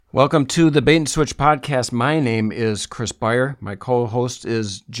Welcome to the Bait and Switch podcast. My name is Chris Beyer. My co-host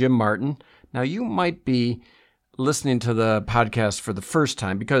is Jim Martin. Now, you might be listening to the podcast for the first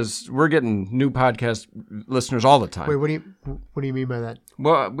time because we're getting new podcast listeners all the time. Wait, what do you mean by that?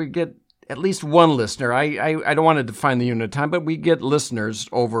 Well, we get at least one listener. I don't want to define the unit of time, but we get listeners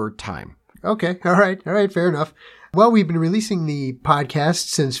over time. Okay, all right, fair enough. Well, we've been releasing the podcast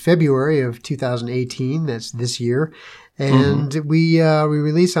since February of 2018. That's this year. And we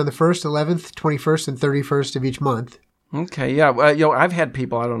release on the 1st, 11th, 21st, and 31st of each month. Okay, yeah. Well, I've had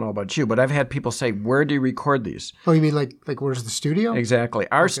people, I don't know about you, but I've had people say, where do you record these? Oh, you mean like where's the studio? Exactly.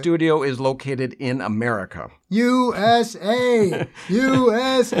 Our studio is located in America. USA!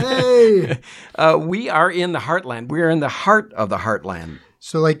 USA! We are in the heartland. We are in the heart of the heartland.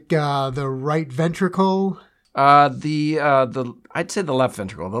 So like the right ventricle? I'd say the left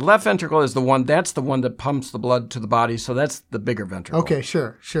ventricle. The left ventricle is that's the one that pumps the blood to the body, so that's the bigger ventricle. Okay,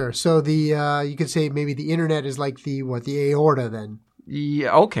 sure. So you could say maybe the internet is like the aorta then.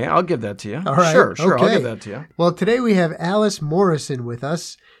 Yeah, okay, I'll give that to you. All right. Sure, okay. I'll give that to you. Well, today we have Alice Morrison with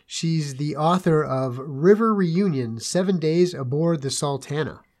us. She's the author of River Reunion, 7 Days Aboard the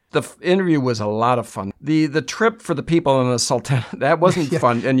Sultana. The interview was a lot of fun. The trip for the people on the Sultana, that wasn't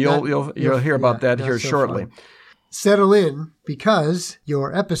fun, and you'll hear about that here shortly. Fun. Settle in, because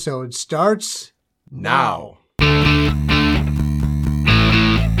your episode starts now.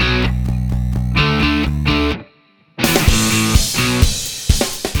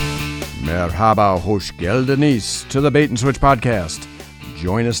 Merhaba, hoş geldiniz to the Bait and Switch podcast.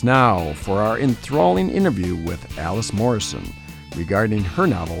 Join us now for our enthralling interview with Alice Morrison regarding her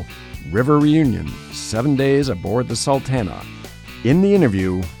novel, River Reunion, 7 Days Aboard the Sultana. In the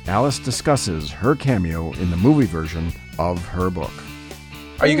interview, Alice discusses her cameo in the movie version of her book.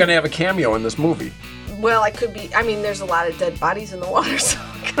 Are you going to have a cameo in this movie? Well, I could be. I mean, there's a lot of dead bodies in the water, so...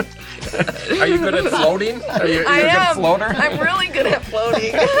 Are you good at floating? Are you I a am. good floater? I'm really good at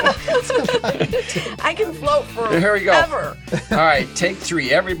floating. I can float for Here we go. ever. All right, take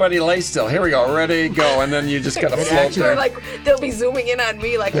 3. Everybody lay still. Here we go. Ready, go. And then you just got to float there. Like, they'll be zooming in on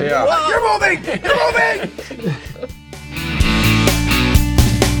me like, Yeah. whoa. You're moving! You're moving!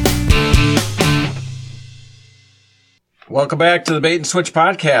 Welcome back to the Bait and Switch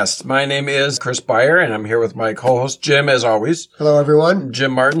podcast. My name is Chris Beyer, and I'm here with my co-host, Jim, as always. Hello, everyone.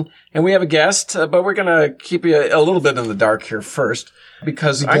 Jim Martin. And we have a guest, but we're going to keep you a little bit in the dark here first.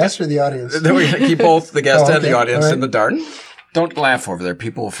 Because the guest or the audience? Then we're going to keep both the guest and the audience right. in the dark. Don't laugh over there.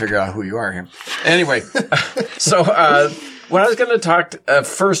 People will figure out who you are here. Anyway, so what I was going to talk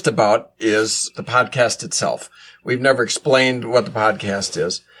first about is the podcast itself. We've never explained what the podcast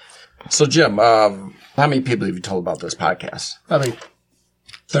is. So, Jim, how many people have you told about this podcast? Probably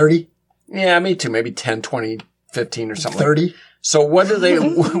 30. Yeah, me too. Maybe 10, 20, 15 or something. 30. So what do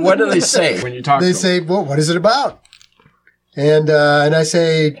they say when you talk to them? They say, well, what is it about? And I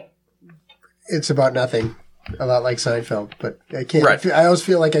say, it's about nothing. A lot like Seinfeld, but I can't. Right. I always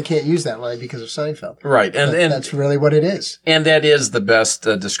feel like I can't use that line because of Seinfeld. Right. And that's really what it is. And that is the best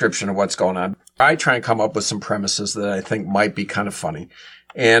description of what's going on. I try and come up with some premises that I think might be kind of funny.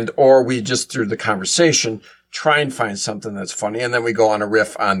 Or we just, through the conversation, try and find something that's funny, and then we go on a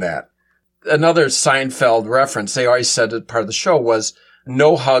riff on that. Another Seinfeld reference they always said as part of the show was,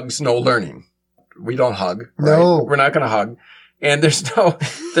 no hugs, no learning. We don't hug. Right? No. We're not going to hug. And there's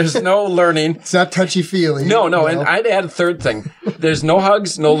no learning. It's not touchy-feely. No. And I'd add a third thing. There's no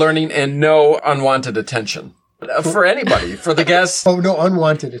hugs, no learning, and no unwanted attention. For anybody, for the guests. Oh, no,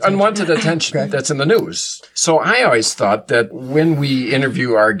 unwanted attention. Unwanted attention. Okay. That's in the news. So I always thought that when we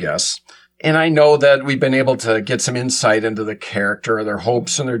interview our guests, and I know that we've been able to get some insight into the character, their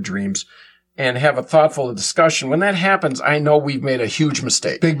hopes and their dreams, and have a thoughtful discussion. When that happens, I know we've made a huge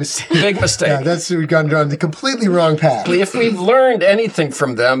mistake. Big mistake. Big mistake. Yeah, we've gone down the completely wrong path. If we've learned anything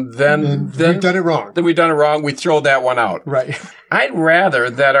from them, then we've done it wrong. Then we've done it wrong. We throw that one out. Right. I'd rather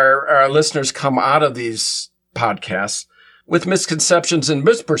that our listeners come out of these podcasts with misconceptions and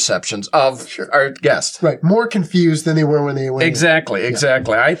misperceptions of our guest. Right. More confused than they were when they went. Exactly.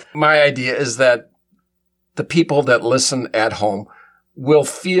 My idea is that the people that listen at home will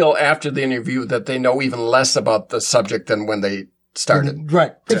feel after the interview that they know even less about the subject than when they started.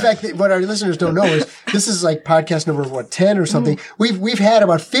 Right. In fact, what our listeners don't know is this is like podcast number 10 or something. We've had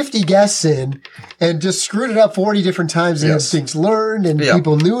about 50 guests in and just screwed it up 40 different times and things learned and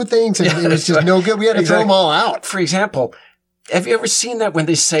people knew things and it was just no good. We had to throw them all out. For example, have you ever seen that when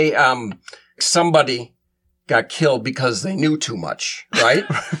they say somebody got killed because they knew too much, right?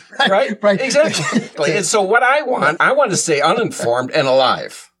 Right. Exactly. And so what I want to say uninformed and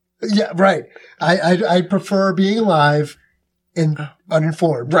alive. Yeah, right. I prefer being alive and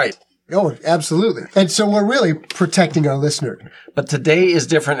uninformed. Right. Oh, absolutely. And so we're really protecting our listener. But today is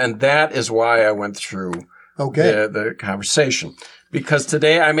different, and that is why I went through the conversation. Because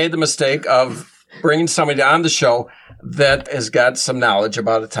today I made the mistake of bringing somebody on the show that has got some knowledge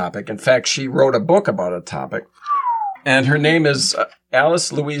about a topic. In fact, she wrote a book about a topic, and her name is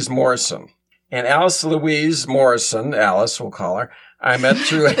Alice Louise Morrison. And Alice Louise Morrison, Alice, we'll call her, I met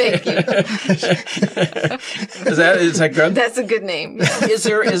through. Thank you. Is that good? That's a good name. Yeah. Is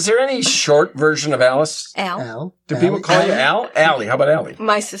there any short version of Alice? Al. Do people call you Al? Allie. How about Allie?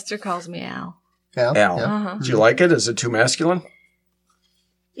 My sister calls me Al. Al. Al. Yeah. Uh-huh. Do you like it? Is it too masculine?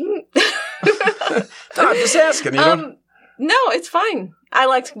 No, I'm just asking. No, it's fine. I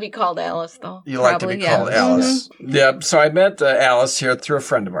like to be called Alice, though. You like to be called Alice. Mm-hmm. Yeah. So I met Alice here through a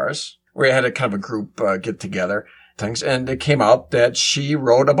friend of ours. We had a kind of a group get together. Things, and it came out that she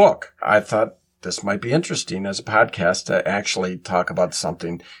wrote a book. I thought this might be interesting as a podcast to actually talk about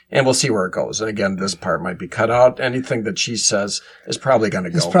something, and we'll see where it goes. And again, this part might be cut out. Anything that she says is probably going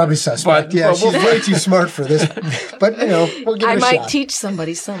to go. It's probably suspect. But she's way too smart for this. But, we'll give it a shot. I might teach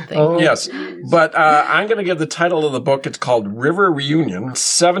somebody something. Oh. Yes. But I'm going to give the title of the book. It's called River Reunion,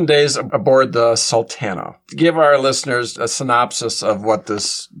 7 Days Aboard the Sultana. To give our listeners a synopsis of what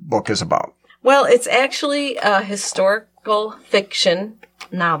this book is about. Well, it's actually a historical fiction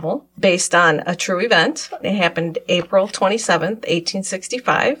novel based on a true event. It happened April 27th,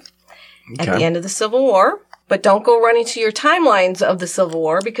 1865, at the end of the Civil War. But don't go running to your timelines of the Civil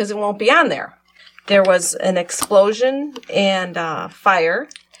War because it won't be on there. There was an explosion and fire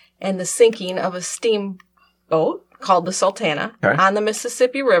and the sinking of a steamboat called the Sultana on the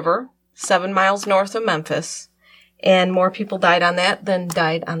Mississippi River, 7 miles north of Memphis. And more people died on that than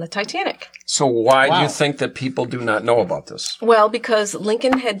died on the Titanic. So why do you think that people do not know about this? Well, because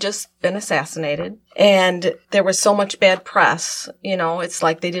Lincoln had just been assassinated and there was so much bad press. It's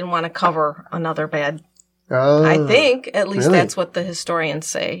like they didn't want to cover another bad. I think, at least that's what the historians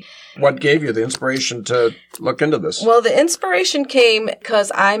say. What gave you the inspiration to look into this? Well, the inspiration came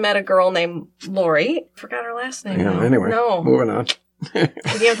because I met a girl named Lori. Forgot her last name. Yeah, anyway. No. Moving on. Began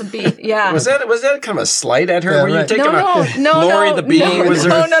with a B. Yeah. Was that kind of a slight at her? Yeah, Were you right. taking No, Lori the Bee?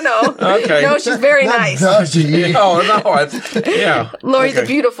 No. Okay. No, she's very nice. Oh, no. Yeah. Lori the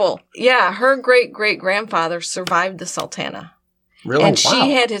Beautiful. Yeah, her great-great-grandfather survived the Sultana. Really? And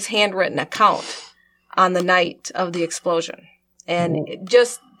she had his handwritten account on the night of the explosion. And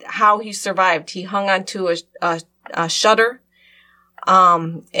just how he survived, he hung onto a shutter,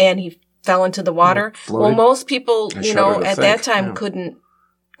 and he fell into the water. Floated. Well, most people, at that time yeah.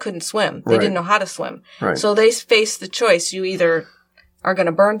 couldn't swim. They didn't know how to swim. Right. So they faced the choice. You either are going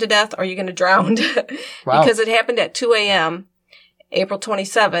to burn to death or you're going to drown. Wow. Because it happened at 2 a.m., April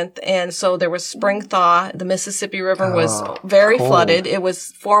 27th. And so there was spring thaw. The Mississippi River was very flooded. It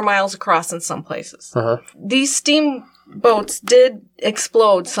was 4 miles across in some places. Uh-huh. These steamboats did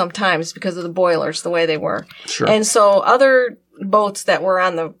explode sometimes because of the boilers, the way they were. Sure. And so other boats that were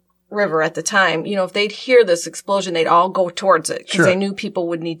on the river at the time, if they'd hear this explosion, they'd all go towards it because they knew people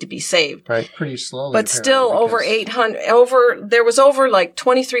would need to be saved. Right, pretty slowly. But still, there was over like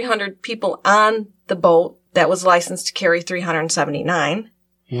 2,300 people on the boat that was licensed to carry 379.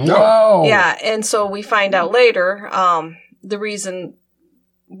 Whoa! Yeah, and so we find out later the reason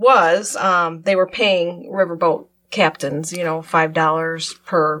was they were paying riverboat captains, $5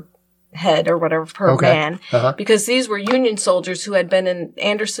 per head or whatever per man, because these were Union soldiers who had been in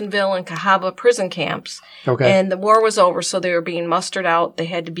Andersonville and Cahaba prison camps. Okay. And the war was over, so they were being mustered out. They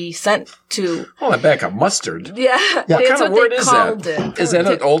had to be sent to... Hold on, back up. Mustard? Yeah. What That's kind of what word they is called that? it. Is that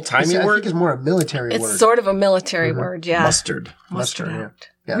an old-timey I word? think it's more a military word. It's sort of a military word, yeah. Mustard. Mustered yeah. out.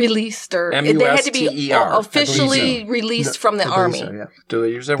 Yeah. Released or... M-U-S-T-E-R. They had to be officially released from the army. So, yeah. Do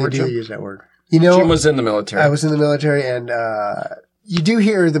they use that word, They do Jim? use that word. Jim was in the military. I was in the military, and you do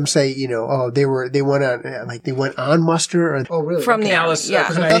hear them say, they went on muster. Or, oh, really? From the Alice, yeah.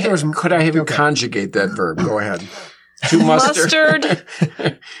 Could I have you conjugate that verb? Go ahead. To mustard.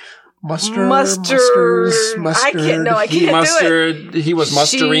 Musters. I can't do it. He was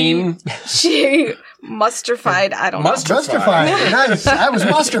mustering. She musterfied. I don't know. Musterfied. Nice. I was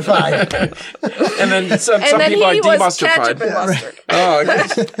musterfied. And then some and then people are he was demusterfied. ketchup and mustard.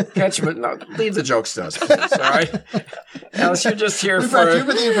 Oh, ketchup. No, leave the jokes to us, please. All right, Alice, you're just here for you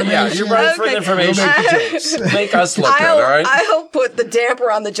for the information. Yeah, you're running for the information. Make us look good. All right. I'll put the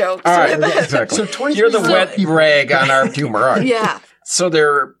damper on the jokes. All right. Exactly. So you're the wet rag on our humor. All right. Yeah. So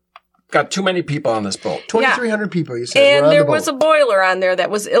they're got too many people on this boat. 2,300 people, you said. And there was a boiler on there that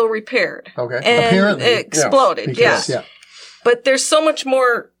was ill repaired. Okay. And apparently. it exploded. Yeah. But there's so much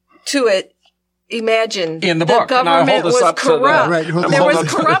more to it. imagine in the book. government was corrupt. There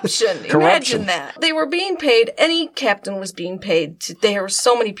was corruption. Corruption. Imagine that. They were being paid. Any captain was being paid. There were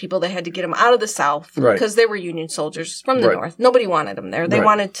so many people that had to get them out of the South because they were Union soldiers from the North. Nobody wanted them there. They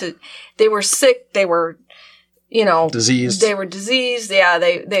wanted to. They were sick. They were, diseased. They were diseased. Yeah.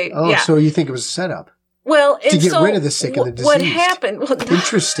 They. So you think it was a setup? Well, to get rid of the sick and the diseased. What happened?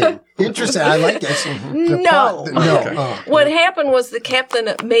 Interesting. I like this. No. What happened was the Captain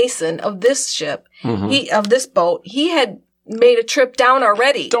Mason of this ship, of this boat, he had made a trip down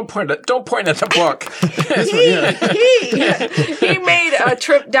already. Don't point at the book. he made a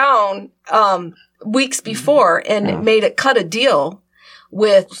trip down weeks before and cut a deal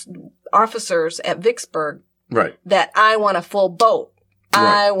with officers at Vicksburg. Right. That I want a full boat.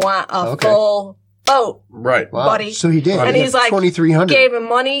 Right. I want a full boat. Right. Wow. Buddy. So he did. And he's like, 2,300. Gave him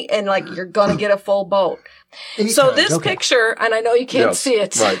money and you're going to get a full boat. So this picture, and I know you can't see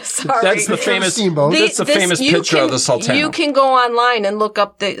it. Right. Sorry. That's the famous steamboat. That's the famous picture of the Sultana. You can go online and look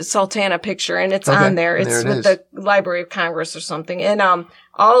up the Sultana picture and it's on there. It's with the Library of Congress or something. And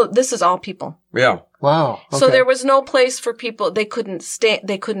this is all people. Yeah. Wow. Okay. So there was no place for people. They couldn't stand.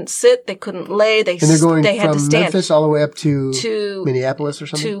 They couldn't sit. They couldn't lay. They had to stand. Memphis all the way up to Minneapolis or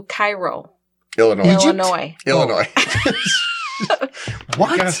something? To Cairo. Illinois.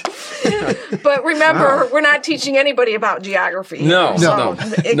 What? But remember, we're not teaching anybody about geography. No.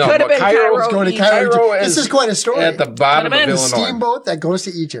 It could have been Cairo. Going to Cairo. This is quite a story. At the bottom of Illinois. Steamboat that goes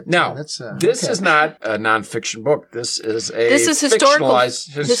to Egypt. Now, this is not a nonfiction book. This is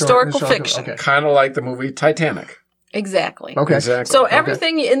historical fiction. Okay. Kind of like the movie Titanic. Exactly. Okay. So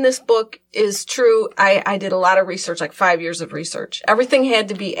everything in this book is true. I did a lot of research, like 5 years of research. Everything had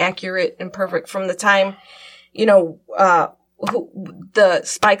to be accurate and perfect from the time, the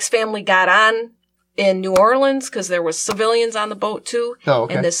Spikes family got on in New Orleans because there was civilians on the boat too. Oh,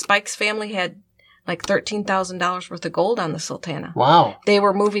 okay. And the Spikes family had like $13,000 worth of gold on the Sultana. Wow. They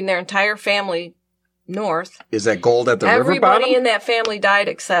were moving their entire family north. Is that gold at the river bottom? Everybody in that family died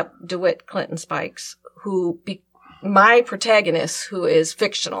except DeWitt Clinton Spikes, my protagonist, who is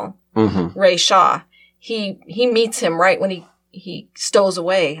fictional, Ray Shaw. He meets him right when he stows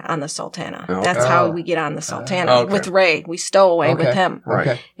away on the Sultana. Okay. That's how we get on the Sultana with Ray. We stow away with him.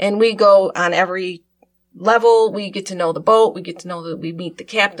 Right. And we go on every level. We get to know the boat. We get to know we meet the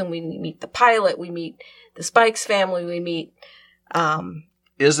captain. We meet the pilot. We meet the Spikes family. We meet...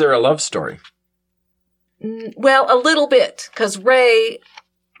 Is there a love story? Well, a little bit, because Ray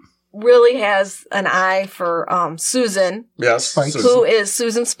really has an eye for Susan. Yes. Who is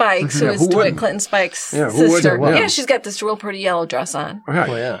Susan Spikes, who is DeWitt Clinton Spikes' sister. Yeah, she's got this real pretty yellow dress on. Right.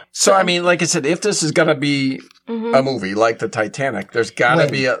 Oh, yeah. So, I mean, like I said, if this is going to be a movie like the Titanic, there's got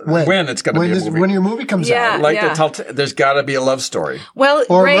to be when it's going to be a movie. When your movie comes out. There's got to be a love story. Well,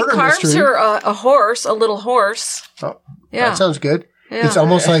 Ray carves her a horse, a little horse. Oh, yeah. That sounds good. Yeah. It's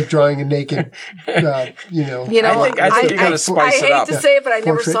almost like drawing a naked, I think you got to spice it up. I hate to say it, but I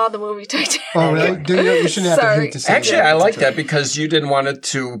never saw the movie Titanic. Oh, really? You shouldn't have to hate to say Actually, I like that because you didn't want it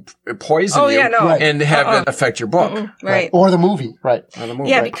to poison you and have it affect your book. Right. Or the movie. Right. Or the movie.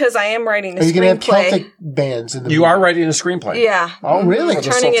 Yeah, because I am writing a screenplay. Are you going to have Celtic bands in the movie? You are writing a screenplay. Yeah. Oh, really? I'm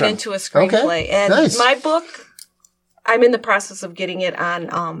turning it into a screenplay. Okay. And my book, I'm in the process of getting it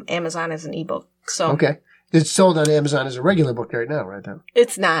on Amazon as an ebook. So. Okay. It's sold on Amazon as a regular book right now, right?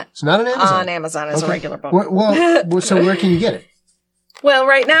 It's not. It's not on Amazon? On Amazon as a regular book. Well, so where can you get it? Well,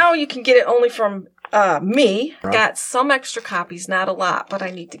 right now you can get it only from me. Right. Got some extra copies, not a lot, but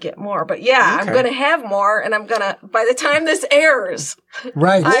I need to get more. But I'm going to have more, and I'm going to, by the time this airs,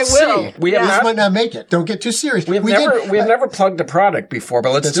 right? I will. This might not make it. Don't get too serious. We have never plugged a product before,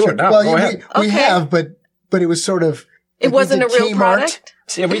 but let's do it now. Well, Go ahead. We have, but it was sort of... It wasn't a real product?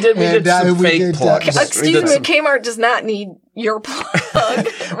 Yeah, we did some fake plugs. Excuse me, Kmart does not need your plug, right?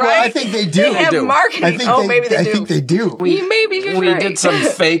 Well, I think they do. They have marketing. Maybe they do. I think they do. We did some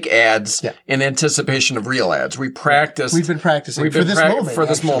fake ads in anticipation of real ads. We practiced. We've been practicing for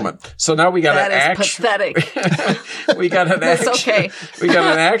this moment. So now we got an actual. Pathetic. We got an actual. That's okay. We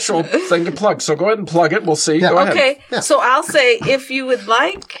got an actual thing to plug. So go ahead and plug it. We'll see. Yeah. Go ahead. Okay. Yeah. So I'll say if you would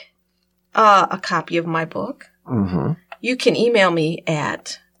like a copy of my book. Mm-hmm. You can email me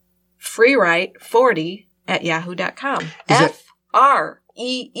at freewrite40@yahoo.com.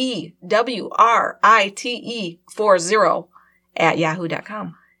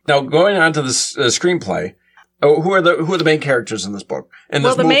 FREEWRITE40@yahoo.com. Now, going on to the screenplay, who are the main characters in this book?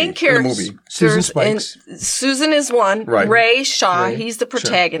 The main characters. In the movie. Susan Spikes. Susan is one. Right. Ray Shaw. He's the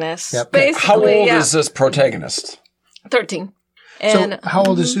protagonist. Sure. Yep. Basically, how old is this protagonist? 13. And so how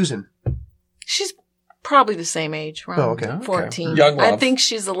old is Susan? She's probably the same age, around 14. Young love. I think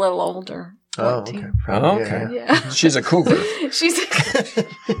she's a little older. 14. Yeah. She's a cougar. She's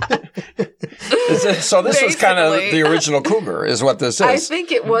So this was kind of the original cougar, is what this is. I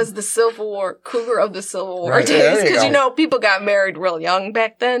think it was the Civil War, cougar of the Civil War Right. days, because people got married real young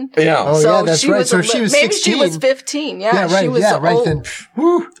back then. Yeah. Oh, So yeah, that's she right. was So a she was maybe 16. she was 15. Yeah, Yeah, right. she was Yeah, right. old. Then,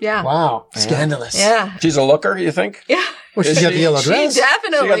 whew. Yeah. Wow. Scandalous. Yeah. She's a looker, you think? Yeah. Well, she's got the yellow She dress.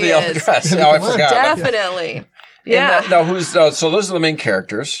 definitely She got the yellow is. dress. Oh, I forgot. Definitely. Yeah. Now, who's so those are the main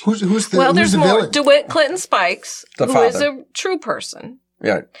characters. Who's the Well, who's there's the more. villain? DeWitt Clinton Spikes, The who is father. a true person.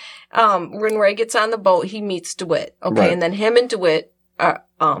 Yeah. When Ray gets on the boat, he meets DeWitt. Okay, Right. and then him and DeWitt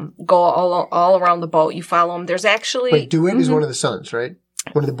go all around the boat. You follow him. There's actually Wait, DeWitt is one of the sons, right?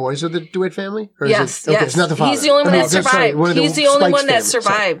 One of the boys of the DeWitt family? Or is yes, it, okay, yes. it's not the father. He's the only one No, that that's sorry, survived. one of He's the only Spike's one that family. Sorry.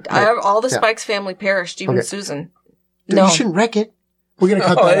 survived. Right. All the Yeah. Spikes family perished, even Okay. Susan. You No. shouldn't wreck it. We're going to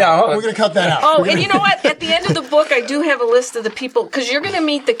cut Oh, that yeah, out. hold on. We're going to cut that out. Oh, and you know what? At the end of the book, I do have a list of the people, because you're going to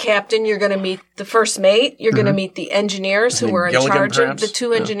meet the captain, you're going to meet the first mate, you're going to meet the engineers who were in Gilligan, charge of perhaps? the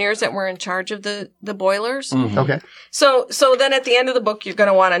two engineers that were in charge of the boilers. Okay. So then at the end of the book, you're going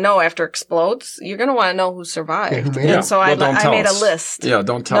to want to know, after it explodes, you're going to want to know who survived. Yeah, who made it. And so Well, don't I tell made a us. list. Yeah,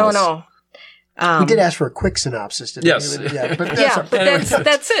 don't tell us. No. We did ask for a quick synopsis. Didn't Yes. we? Yeah, but that's Yeah, all- but that's it.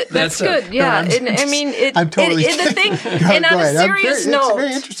 That's That's it. good. Yeah, No, and I mean, I'm totally. the thing. Go And on a ahead. serious note, it's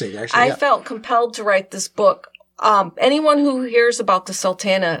very interesting. Actually, I yeah. felt compelled to write this book. Anyone who hears about the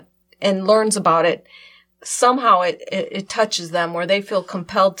Sultana and learns about it, somehow it touches them, where they feel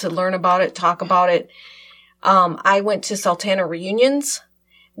compelled to learn about it, talk about it. I went to Sultana reunions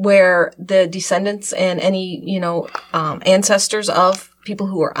where the descendants and any, ancestors of people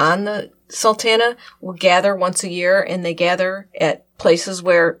who were on the Sultana will gather once a year, and they gather at places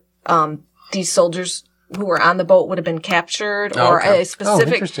where these soldiers who were on the boat would have been captured, or Okay. a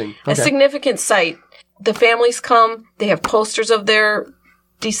specific, interesting. a Okay. significant site. The families come, they have posters of their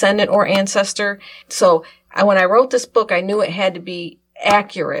descendant or ancestor. So when I wrote this book, I knew it had to be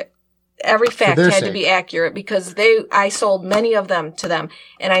accurate. Every fact their had to sake. be accurate, because I sold many of them to them,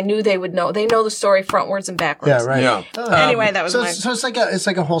 and I knew they would know. They know the story frontwards and backwards. Yeah, right. Yeah. Anyway, that was So, my. so it's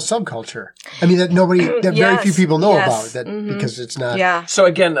like a whole subculture. I mean, that very Yes, few people know yes. about that because it's not. Yeah, So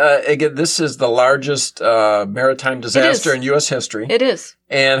again, this is the largest maritime disaster in U.S. history. it is.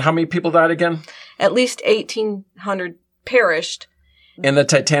 And how many people died again? At least 1,800 perished. And the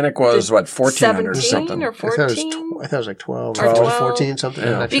Titanic was, 1,400 or 17 something? or I thought, it 14? was I thought it was like 12 Or 12. 14, something.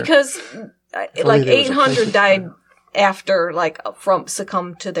 I'm not sure. Because there was a 800 died after, from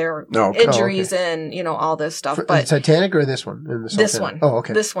succumb to their Okay. injuries and, all this stuff. The But Titanic or this one? In the this Sultana? one. Oh,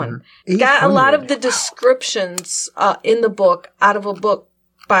 okay. This one. Mhm. Got a lot 800. of the descriptions in the book out of a book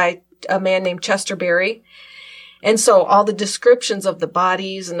by a man named Chester Berry. And so all the descriptions of the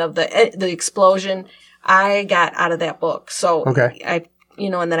bodies and of the explosion, I got out of that book. So Okay.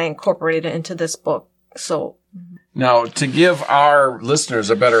 and then I incorporated it into this book. So Now, to give our listeners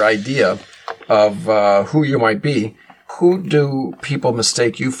a better idea of who you might be, who do people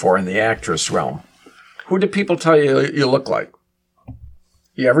mistake you for in the actress realm? Who do people tell you look like?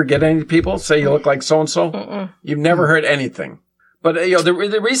 You ever get any people say you look like so-and-so? You've never heard anything. But,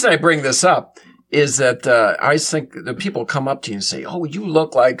 the reason I bring this up is that I think the people come up to you and say, oh, you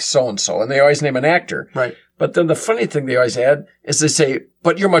look like so-and-so. And they always name an actor. Right. But then the funny thing they always add is they say,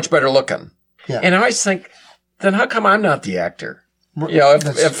 but you're much better looking. Yeah. And I always think, then how come I'm not the actor?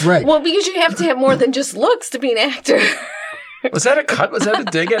 That's right. well, because you have to have more than just looks to be an actor. Was that a cut? Was that a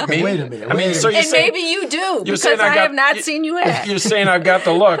dig at me? Wait a minute, I mean, wait a so minute. you're And saying, maybe you do, because saying I I got- have not you- seen you act. you're saying I've got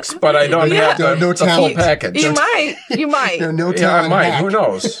the looks, but I don't have No the full talent. package. You might. No Yeah, I talent might. hack. Who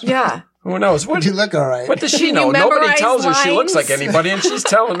knows? Yeah. Who knows? What, You look all right. what does she Can know? you Nobody memorize tells her she looks lines? like anybody, and she's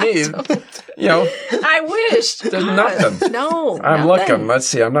telling me, I wish. there's nothing. No. I'm nothing. looking. Let's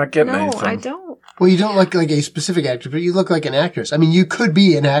see. I'm not getting No, anything. I don't. Well, you don't look like a specific actor, but you look like an actress. I mean, you could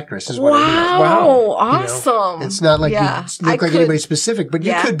be an actress, is what I mean. Wow. Wow. Awesome. It's not like Yeah, you look I like could- anybody specific, but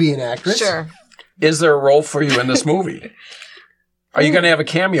you Yeah. could be an actress. Sure. Is there a role for you in this movie? Are you going to have a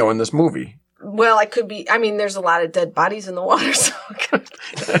cameo in this movie? Well, I could be. I mean, there's a lot of dead bodies in the water, so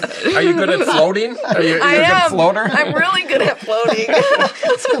Are you good at floating? Are you I a good am. floater? I'm really good at floating.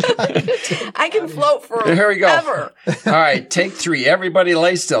 I can float for Here we go. ever. All right, take 3. Everybody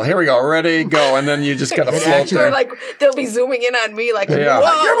lay still. Here we go. Ready, go. And then you just got to float action. They're there. like they'll be zooming in on me, like, Yeah.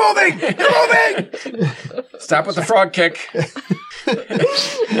 whoa. You're moving! You're moving! Stop with the frog kick.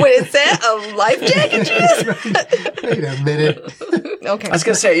 What is that? A life jacket? Jesus? Wait a minute. Okay. I was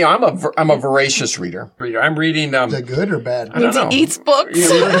going to say, I'm a voracious reader. I'm reading. Is that good or bad? I don't know. He eats books.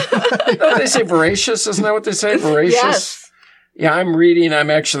 Don't they say voracious? Isn't that what they say? Voracious? Yes. Yeah, I'm rereading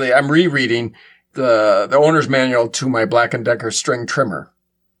the owner's manual to my Black & Decker string trimmer.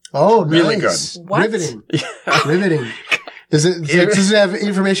 Oh, really nice. good. What? Riveting. Does it have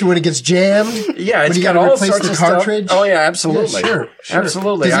information when it gets jammed? Yeah, it's when you got got to all replace sorts the of cartridge? stuff. Oh yeah, absolutely. Yeah, sure.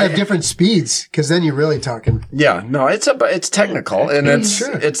 Absolutely. Does it have different speeds? Because then you're really talking. Yeah, no, it's technical and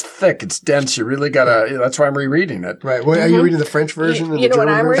it's thick, it's dense. You really gotta. That's why I'm rereading it. Right. Well, are you reading the French version? You and the know what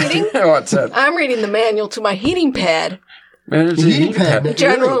German I'm version? reading? What's that? I'm reading the manual to my heating pad. Man, it's The a heating pad.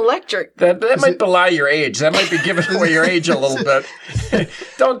 General Really? Electric. That might belie your age. That might be giving away your age a little bit.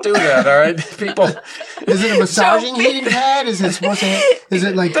 Don't do that, all right, people. Is it a massaging heating pad? Is it supposed to? Is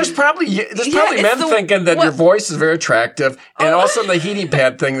it like? There's probably it's men the- thinking that what? your voice is very attractive, and also the heating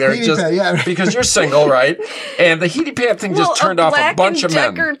pad thing there, Heating pad, yeah. because you're single, right? And the heating pad thing just turned off a bunch of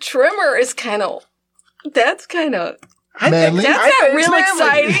men. Black & Decker trimmer is that's kind of Manly? that's I not think real it's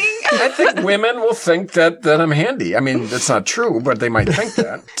manly. exciting. I think women will think that I'm handy. I mean, that's not true, but they might think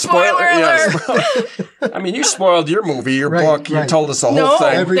that. Spoiler alert. I mean, you spoiled your movie, your Right, book. You right. told us the No, whole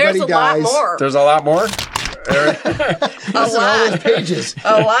thing. Everybody there's a dies. lot more. There's a lot more. A Listen to all those lot. pages.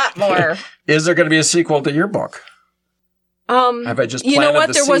 A lot more. Is there going to be a sequel to your book? Have I just You know planted what?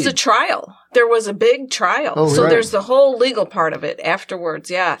 the There was a seed? trial. There was a big trial. Oh, so right. there's the whole legal part of it afterwards.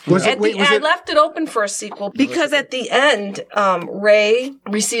 Yeah. Was it- At wait, the, was I it- left it open for a sequel because at the end, Ray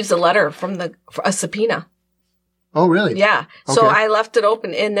receives a letter from a subpoena. Oh, really? Yeah. So Okay. I left it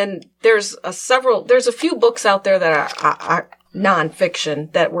open, and then there's a few books out there that are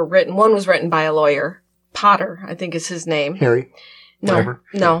nonfiction that were written. One was written by a lawyer, Potter, I think is his name. Harry. No, Whatever.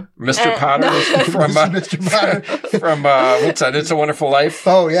 no. Mr. Potter no. from Mr. Potter. from what's that? It's a Wonderful Life.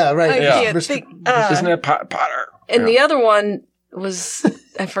 Oh, yeah, right. I Yeah. can't Mr. think. Isn't it Potter? And the other one was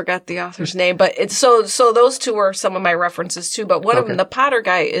I forgot the author's name, but it's so those two are some of my references too. But one of them, the Potter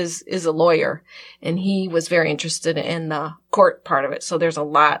guy, is a lawyer, and he was very interested in the court part of it. So there's a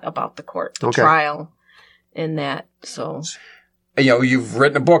lot about the court, the trial, in that. So You've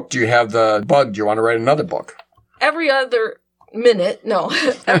written a book. Do you have the bug? Do you want to write another book? every other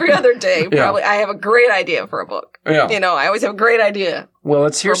every other day, probably I have a great idea for a book. Yeah. I always have a great idea. Well,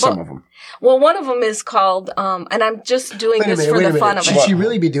 let's hear For a some book. of them. Well, one of them is called, and I'm just doing Wait a this minute, for wait a the fun minute. of Should it. she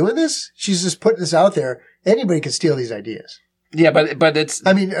really be doing this? She's just putting this out there. Anybody could steal these ideas. Yeah, but it's.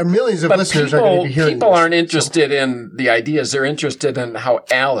 I mean, millions of But listeners are going to be hearing people this. aren't interested in the ideas. They're interested in how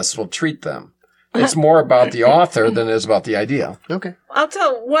Alice will treat them. It's more about the author than it is about the idea. Okay. I'll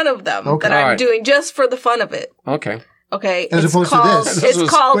tell one of them Okay. that I'm Alright. doing just for the fun of it. Okay. Okay. As it's opposed to called, this. This was-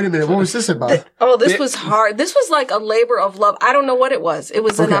 It's called. Wait a minute. What was this about? This was hard. This was like a labor of love. I don't know what it was. It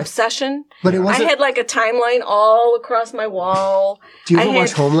was an Okay. obsession. But it I wasn't. had like a timeline all across my wall. Do you I ever watch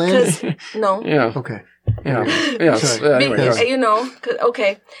had- Homeland? 'cause- No. Yeah. Okay. Yeah. Yes. Sorry. Anyway, go ahead. 'Cause-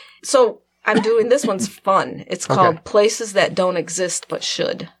 okay. So I'm doing this one's fun. It's called Places That Don't Exist But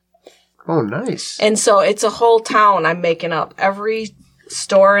Should. Oh, nice. And so it's a whole town I'm making up. Every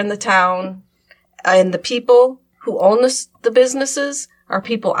store in the town and the people who own the businesses are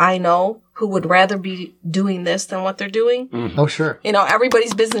people I know who would rather be doing this than what they're doing. Oh, sure.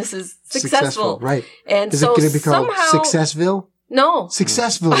 Everybody's business is successful. Right. And Is so it going to be called somehow, Successville? No.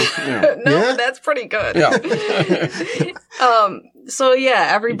 Successful. No, Yeah? that's pretty good. Yeah. So yeah,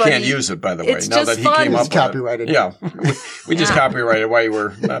 You everybody. can't use it, by the way. It's Now just that he fun. came up It's copyrighted. with it. Yeah. We just copyrighted while you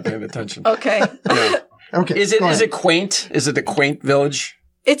were not paying attention. Okay. Okay. Is it go ahead. quaint? Is it a quaint village?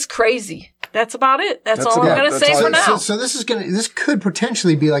 It's crazy. That's about it. That's all about- I'm going to that's say all for you- now. So this could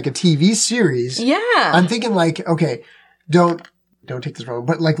potentially be like a TV series. Yeah. I'm thinking like, okay, don't take this wrong,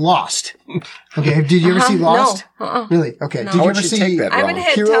 but like Lost. Okay, did you ever see Lost? No. Really? Okay. No. Did How you would ever she see? take that I haven't wrong?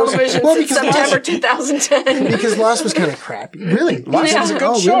 had Heroes? television Well, since because Lost- September 2010. Because Lost was kind of crappy. Really? Lost Yeah. is a good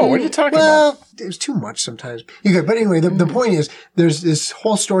Oh, show. really? What are you talking well, about? it was too much sometimes. But anyway, the point is, there's this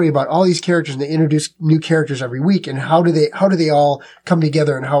whole story about all these characters, and they introduce new characters every week, and how do they all come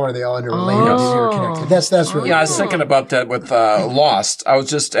together, and how are they all interrelated and interconnected? That's really Yeah, I was thinking about that with Lost. I was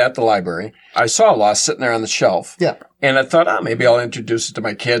just at the library. I saw Lost sitting there on the shelf. Yeah. And I thought, maybe I'll introduce it to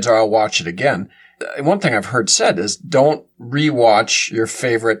my kids or I'll watch it again. One thing I've heard said is don't rewatch your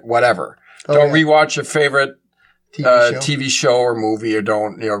favorite whatever. Don't rewatch your favorite TV show or movie, or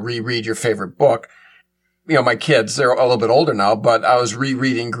don't, reread your favorite book. My kids, they're a little bit older now, but I was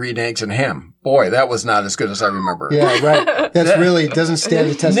rereading Green Eggs and Ham. Boy, that was not as good as I remember. Yeah, right. That's really doesn't stand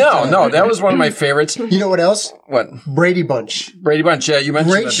the test of time. No, that was one of my favorites. You know what else? What? Brady Bunch. Brady Bunch, yeah, you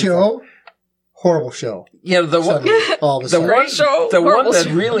mentioned Great that show. Horrible show. Yeah, the one, Suddenly, all of a sudden. the one that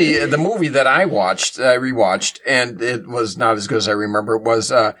really, the movie that I rewatched, and it was not as good as I remember,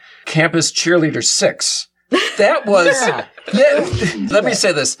 was Campus Cheerleader 6. That was, let me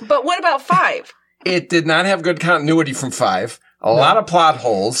say this. But what about 5? It did not have good continuity from 5, a lot of plot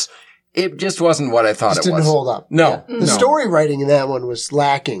holes, It just wasn't what I thought it was. It didn't hold up. No. The story writing in that one was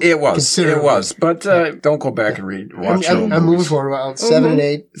lacking. It was. But don't go back and watch it. I'm moving forward about 7 and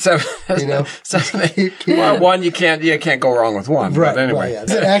 8. 7, 7 and 8. Well, 1, you can't go wrong with 1. Right. But anyway. Well, yeah.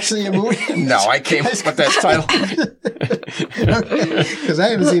 Is it actually a movie? No, I came up with that title. Because I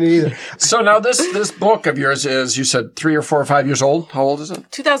haven't seen it either. So now this book of yours is, you said 3 or 4 or 5 years old. How old is it?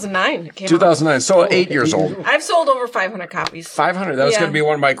 2009 it came 2009. Out. So 8 years old. I've sold over 500 copies. 500. That was going to be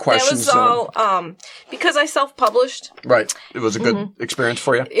one of my questions. That was all because I self-published. Right. It was a good experience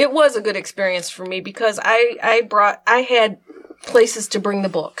for you. It was a good experience for me because I had places to bring the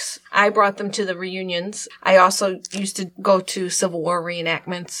books. I brought them to the reunions. I also used to go to Civil War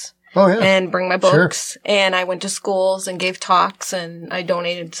reenactments. Oh, yeah. And bring my books. Sure. And I went to schools and gave talks, and I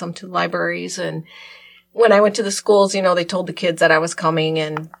donated some to libraries. And when I went to the schools, they told the kids that I was coming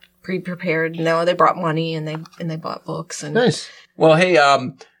and pre-prepared. They brought money and they bought books. And nice. Well, hey,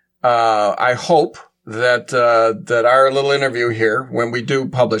 I hope that our little interview here, when we do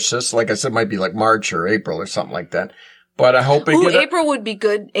publish this, like I said, might be like March or April or something like that. But I hope April would be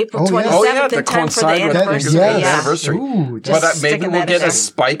good. April 27th in time for the anniversary. Anniversary. Ooh, but maybe we'll get a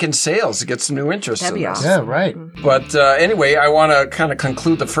spike in sales to get some new interest in this. Awesome. Yeah, right. But anyway, I want to kind of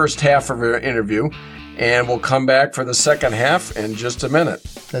conclude the first half of our interview, and we'll come back for the second half in just a minute.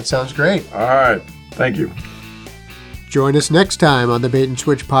 That sounds great. All right. Thank you. Join us next time on the Bait and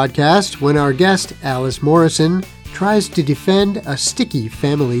Switch podcast when our guest, Alice Morrison, tries to defend a sticky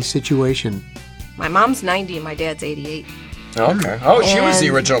family situation. My mom's 90 and my dad's 88. Okay. Oh, she was the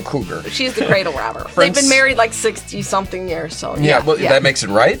original cougar. She's the cradle robber. They've been married like 60-something years, so yeah. Well, that makes it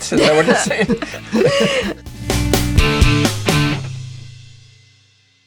right? Is that what you're saying?